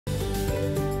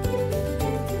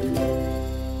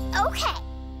Okay,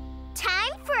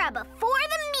 time for a before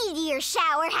the meteor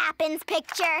shower happens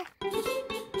picture.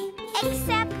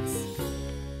 Except,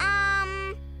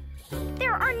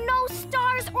 there are no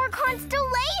stars or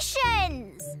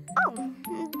constellations. Oh,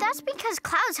 that's because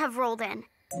clouds have rolled in.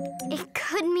 It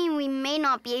could mean we may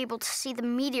not be able to see the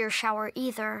meteor shower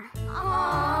either.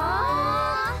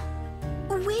 Aww.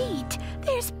 Wait,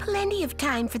 there's plenty of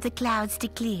time for the clouds to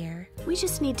clear. We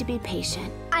just need to be patient.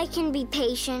 I can be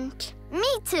patient. Me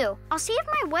too. I'll see if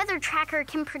my weather tracker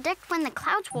can predict when the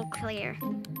clouds will clear.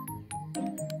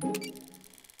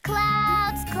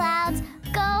 Clouds, clouds,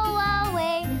 go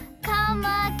away. Come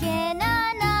again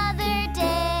another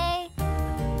day.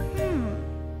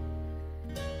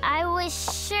 I was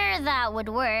sure that would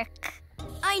work.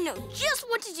 I know just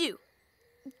what to do.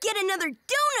 Get another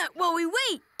donut while we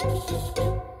wait.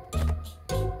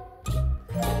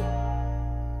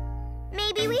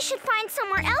 Maybe we should find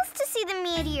somewhere else to see the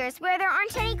meteors where there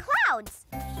aren't any clouds.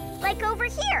 Like over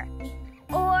here.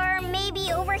 Or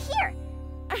maybe over here.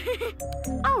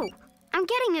 Oh, I'm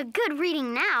getting a good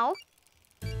reading now.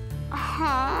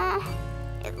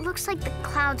 It looks like the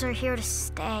clouds are here to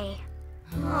stay.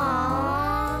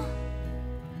 Aww.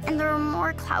 And there are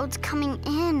more clouds coming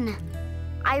in.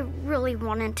 I really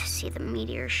wanted to see the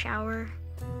meteor shower.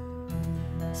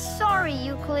 Sorry,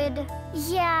 Euclid.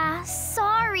 Yeah,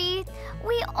 sorry.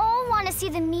 We all want to see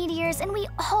the meteors, and we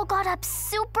all got up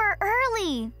super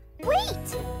early.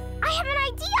 Wait! I have an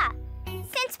idea!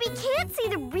 Since we can't see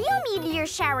the real meteor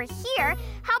shower here,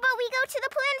 how about we go to the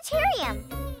planetarium?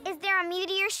 Is there a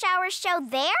meteor shower show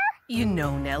there? You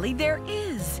know, Nelly, there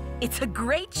is. It's a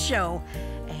great show,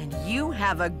 and you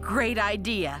have a great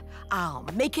idea. I'll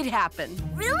make it happen.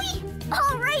 Really?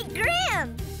 All right,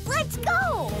 Graham! Let's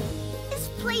go! This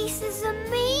place is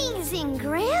amazing,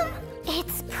 Graham.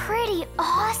 It's pretty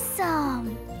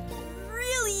awesome.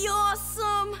 Really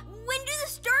awesome. When do the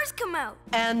stars come out?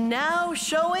 And now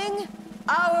showing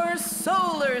our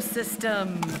solar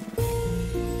system.